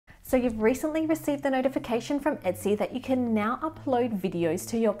So you've recently received the notification from Etsy that you can now upload videos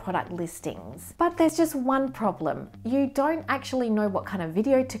to your product listings. But there's just one problem. You don't actually know what kind of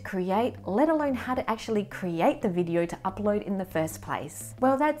video to create, let alone how to actually create the video to upload in the first place.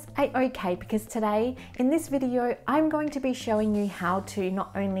 Well, that's a-okay, because today in this video, I'm going to be showing you how to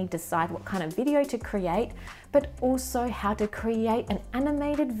not only decide what kind of video to create, but also how to create an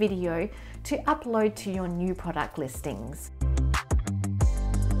animated video to upload to your new product listings.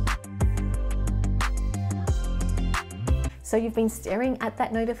 So you've been staring at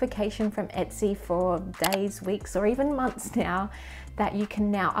that notification from Etsy for days, weeks, or even months now that you can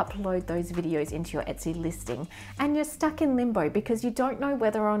now upload those videos into your Etsy listing, and you're stuck in limbo because you don't know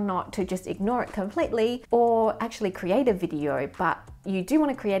whether or not to just ignore it completely or actually create a video, but you do want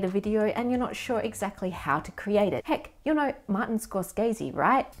to create a video and you're not sure exactly how to create it. Heck, you know Martin Scorsese,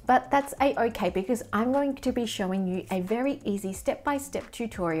 right? But that's a-okay, because I'm going to be showing you a very easy step-by-step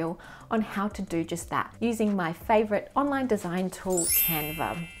tutorial on how to do just that using my favorite online design tool,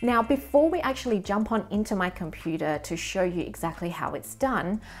 Canva. Now, before we actually jump on into my computer to show you exactly how it's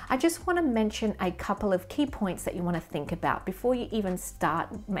done, I just want to mention a couple of key points that you want to think about before you even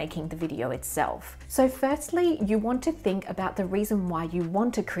start making the video itself. So firstly, you want to think about the reason why you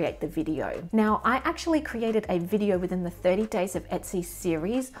want to create the video. Now, I actually created a video within the 30 Days of Etsy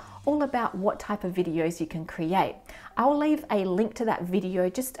series all about what type of videos you can create. I'll leave a link to that video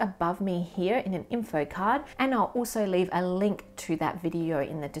just above me here in an info card, and I'll also leave a link to that video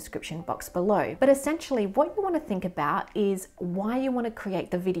in the description box below. But essentially what you want to think about is why you want to create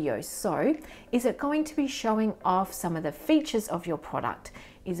the video. So is it going to be showing off some of the features of your product?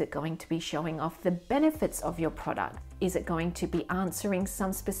 Is it going to be showing off the benefits of your product? Is it going to be answering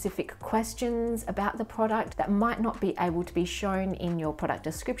some specific questions about the product that might not be able to be shown in your product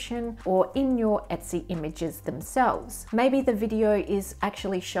description or in your Etsy images themselves? Maybe the video is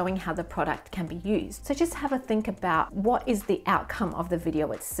actually showing how the product can be used. So just have a think about what is the outcome of the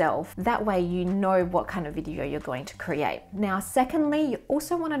video itself. That way you know what kind of video you're going to create. Now, secondly, you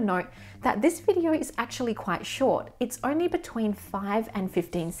also want to note that this video is actually quite short. It's only between 5 and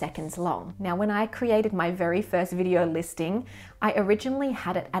 15 seconds long. Now, when I created my very first video listing, I originally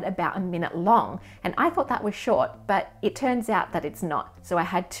had it at about a minute long, and I thought that was short, but it turns out that it's not. So I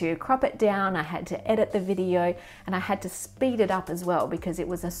had to crop it down, I had to edit the video, and I had to speed it up as well because it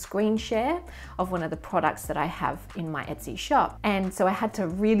was a screen share of one of the products that I have in my Etsy shop. And so I had to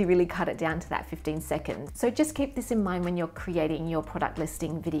really cut it down to that 15 seconds. So just keep this in mind when you're creating your product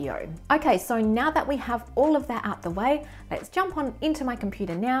listing video. Okay, so now that we have all of that out the way, let's jump on into my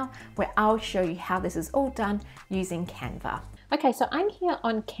computer now, where I'll show you how this is all done using Canva. Okay, so I'm here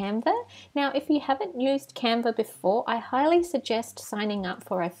on Canva. Now, if you haven't used Canva before, I highly suggest signing up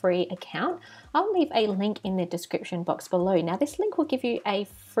for a free account. I'll leave a link in the description box below. Now, this link will give you a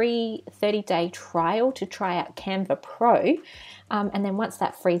free 30-day trial to try out Canva Pro. And then once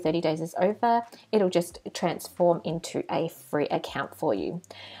that free 30 days is over, it'll just transform into a free account for you.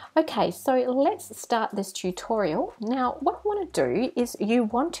 Okay, so let's start this tutorial. Now, what I want to do is you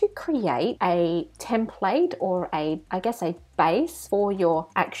want to create a template or I guess a base for your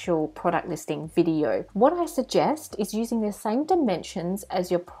actual product listing video. What I suggest is using the same dimensions as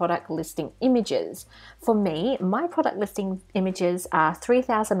your product listing images. For me, my product listing images are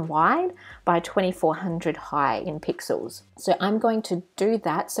 3000 wide by 2400 high in pixels. So I'm going to do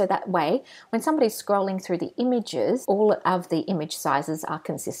that so that way when somebody's scrolling through the images, all of the image sizes are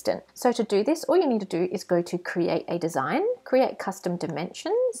consistent. So to do this, all you need to do is go to create a design, create custom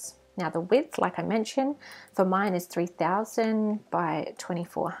dimensions. Now the width, like I mentioned, for mine is 3000 by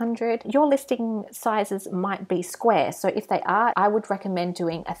 2400. Your listing sizes might be square, so if they are, I would recommend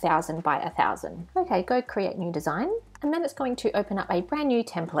doing 1000 by 1000. Okay, go create new design. And then it's going to open up a brand new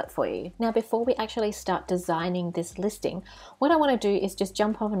template for you. Now, before we actually start designing this listing, what I want to do is just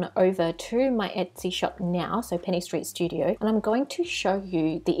jump on over to my Etsy shop now, so Penny Street Studio, and I'm going to show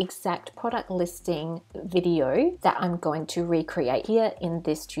you the exact product listing video that I'm going to recreate here in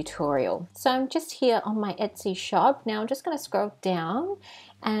this tutorial. So I'm just here on my Etsy shop. Now I'm just going to scroll down,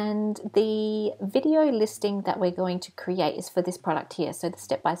 and the video listing that we're going to create is for this product here. So the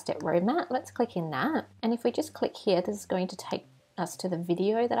step-by-step roadmap, let's click in that. And if we just click here, this is going to take us to the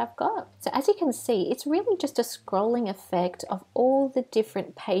video that I've got. So as you can see, it's really just a scrolling effect of all the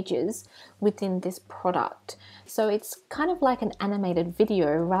different pages within this product. So it's kind of like an animated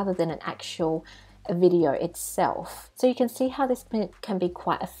video rather than an actual video itself. So you can see how this can be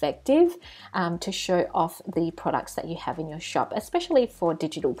quite effective to show off the products that you have in your shop, especially for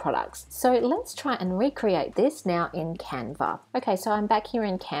digital products. So let's try and recreate this now in Canva. Okay, so I'm back here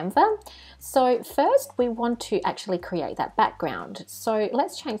in Canva. So first we want to actually create that background. So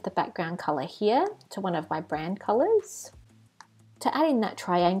let's change the background color here to one of my brand colors. To add in that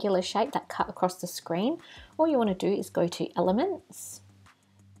triangular shape that cut across the screen, all you want to do is go to Elements.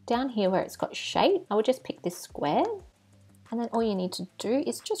 Down here where it's got shape, I will just pick this square, and then all you need to do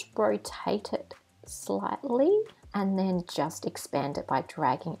is just rotate it slightly and then just expand it by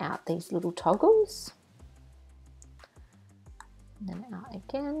dragging out these little toggles. And then out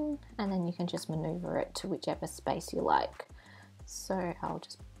again, and then you can just maneuver it to whichever space you like. So I'll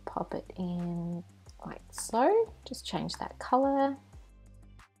just pop it in like so. Just change that color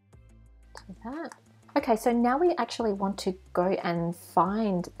to that. Okay, so now we actually want to go and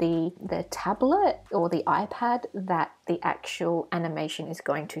find the tablet or the iPad that the actual animation is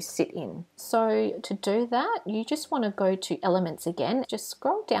going to sit in. So to do that, you just want to go to Elements again. Just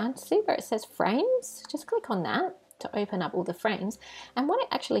scroll down, see where it says Frames. Just click on that to open up all the frames. And what it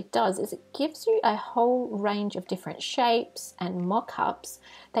actually does is it gives you a whole range of different shapes and mock-ups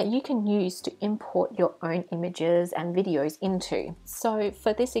that you can use to import your own images and videos into. So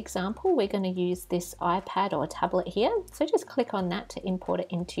for this example, we're going to use this iPad or tablet here. So just click on that to import it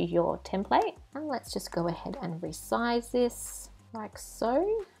into your template. And let's just go ahead and resize this like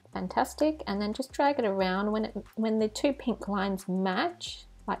so. Fantastic. And then just drag it around. When the two pink lines match,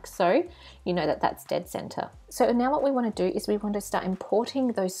 like so, you know that that's dead center. So now what we want to do is we want to start importing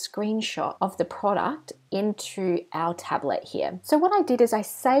those screenshots of the product into our tablet here. So what I did is I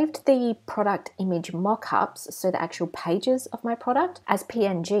saved the product image mock-ups, so the actual pages of my product, as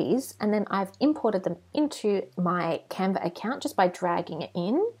PNGs, and then I've imported them into my Canva account just by dragging it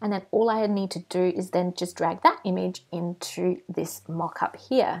in. And then all I need to do is then just drag that image into this mock-up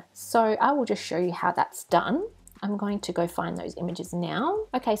here. So I will just show you how that's done. I'm going to go find those images now.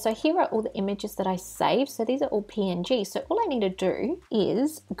 Okay, so here are all the images that I saved. So these are all PNG. So all I need to do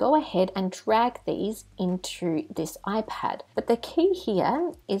is go ahead and drag these into this iPad. But the key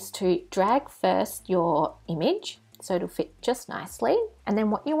here is to drag first your image so it'll fit just nicely. And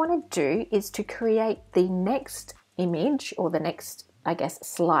then what you want to do is to create the next image or the next, I guess,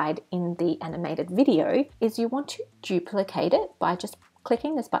 slide in the animated video is you want to duplicate it by just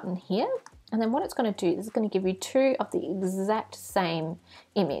clicking this button here. And then what it's going to do is it's going to give you two of the exact same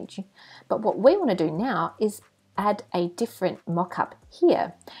image. But what we want to do now is add a different mock-up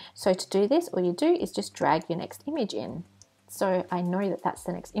here. So to do this, all you do is just drag your next image in. So I know that that's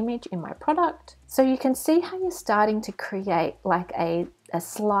the next image in my product. So you can see how you're starting to create like a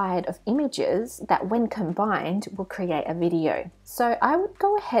slide of images that when combined will create a video. So I would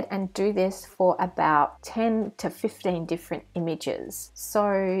go ahead and do this for about 10 to 15 different images.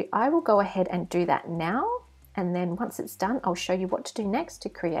 So I will go ahead and do that now. And then once it's done, I'll show you what to do next to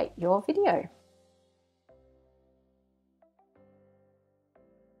create your video.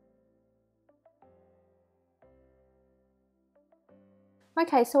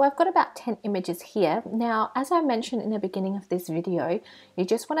 Okay, so I've got about 10 images here. Now, as I mentioned in the beginning of this video, you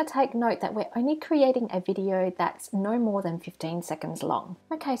just want to take note that we're only creating a video that's no more than 15 seconds long.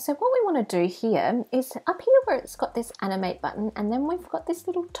 Okay, so what we want to do here is up here where it's got this animate button, and then we've got this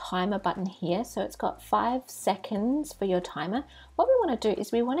little timer button here. So it's got 5 seconds for your timer. What we want to do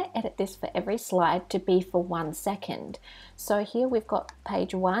is we want to edit this for every slide to be for 1 second. So here we've got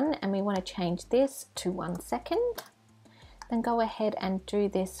page 1 and we want to change this to 1 second. Then go ahead and do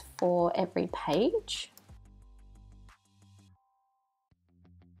this for every page.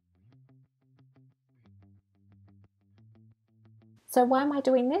 So why am I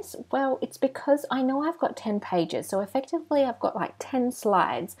doing this? Well, it's because I know I've got 10 pages. So effectively I've got like 10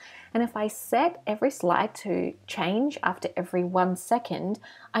 slides. And if I set every slide to change after every 1 second,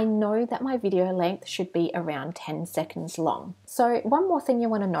 I know that my video length should be around 10 seconds long. So one more thing you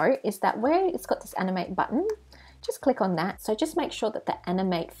want to know is that where it's got this animate button, just click on that. So just make sure that the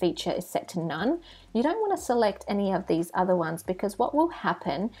animate feature is set to none. You don't want to select any of these other ones because what will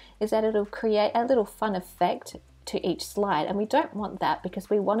happen is that it'll create a little fun effect to each slide, and we don't want that because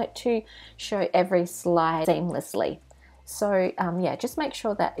we want it to show every slide seamlessly. So yeah, just make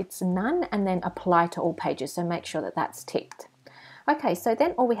sure that it's none and then apply to all pages. So make sure that that's ticked. Okay, so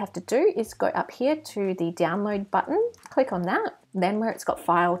then all we have to do is go up here to the download button, click on that, then where it's got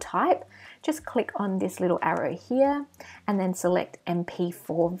file type, just click on this little arrow here and then select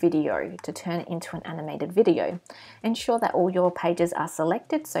MP4 video to turn it into an animated video. Ensure that all your pages are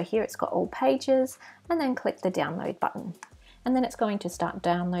selected. So here it's got all pages, and then click the download button. and then it's going to start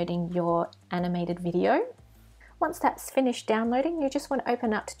downloading your animated video. Once that's finished downloading, you just want to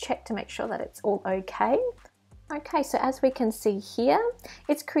open up to check to make sure that it's all okay. Okay, so as we can see here,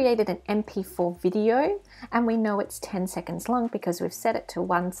 it's created an MP4 video, and we know it's 10 seconds long because we've set it to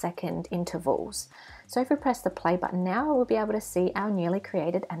 1 second intervals. So if we press the play button now, we'll be able to see our newly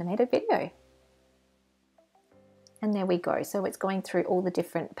created animated video. And there we go. So it's going through all the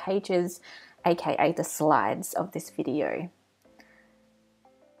different pages, aka the slides of this video.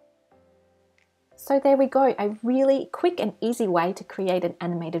 So there we go, a really quick and easy way to create an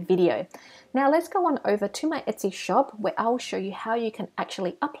animated video. Now let's go on over to my Etsy shop where I'll show you how you can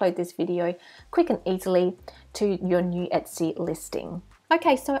actually upload this video quick and easily to your new Etsy listing.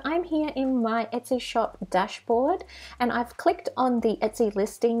 Okay, so I'm here in my Etsy shop dashboard, and I've clicked on the Etsy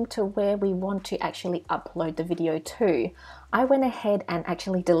listing to where we want to actually upload the video to. I went ahead and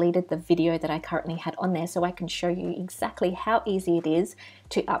actually deleted the video that I currently had on there so I can show you exactly how easy it is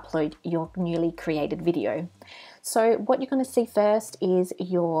to upload your newly created video. So what you're going to see first is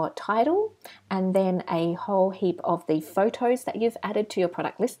your title and then a whole heap of the photos that you've added to your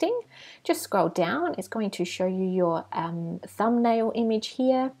product listing. Just scroll down, it's going to show you your thumbnail image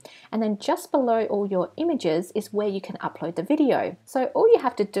here, and then just below all your images is where you can upload the video. So all you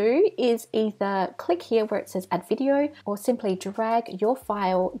have to do is either click here where it says add video, or simply drag your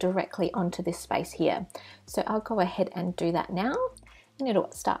file directly onto this space here. So I'll go ahead and do that now, and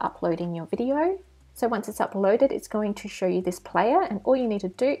it'll start uploading your video. So once it's uploaded, it's going to show you this player, and all you need to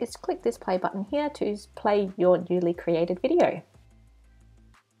do is click this play button here to play your newly created video.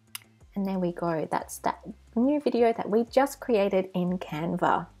 And there we go, that's that new video that we just created in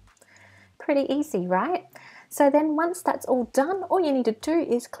Canva. Pretty easy, right? So then once that's all done, all you need to do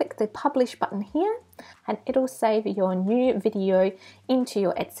is click the publish button here, and it'll save your new video into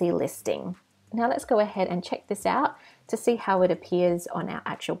your Etsy listing. Now let's go ahead and check this out to see how it appears on our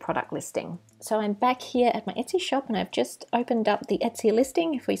actual product listing. So I'm back here at my Etsy shop, and I've just opened up the Etsy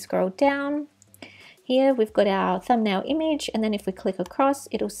listing. If we scroll down here, we've got our thumbnail image, and then if we click across,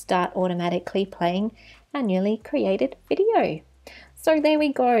 it'll start automatically playing our newly created video. So there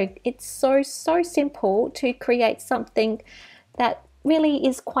we go. It's so simple to create something that really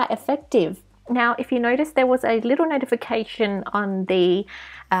is quite effective. Now, if you notice, there was a little notification on the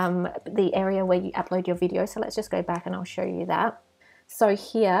area where you upload your video. So let's just go back and I'll show you that. So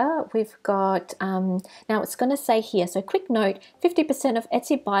here we've got, now it's going to say here, so quick note, 50% of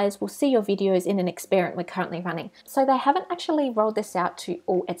Etsy buyers will see your videos in an experiment we're currently running. So they haven't actually rolled this out to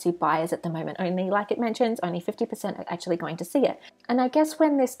all Etsy buyers at the moment. Only, like it mentions, only 50% are actually going to see it. And I guess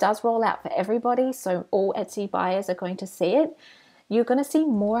when this does roll out for everybody, so all Etsy buyers are going to see it, you're going to see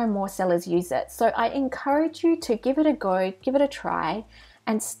more and more sellers use it. So I encourage you to give it a go, give it a try,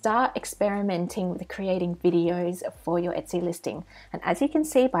 and start experimenting with creating videos for your Etsy listing. And as you can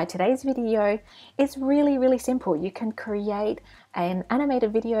see by today's video, it's really simple. You can create an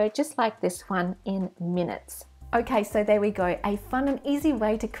animated video just like this one in minutes. Okay, so there we go, a fun and easy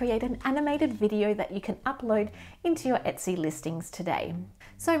way to create an animated video that you can upload into your Etsy listings today.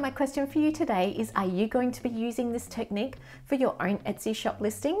 So my question for you today is, are you going to be using this technique for your own Etsy shop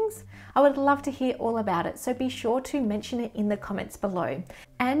listings? I would love to hear all about it, so be sure to mention it in the comments below.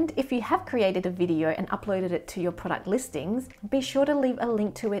 And if you have created a video and uploaded it to your product listings, be sure to leave a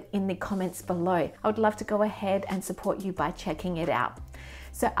link to it in the comments below. I would love to go ahead and support you by checking it out.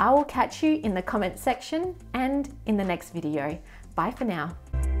 So I will catch you in the comment section and in the next video. Bye for now.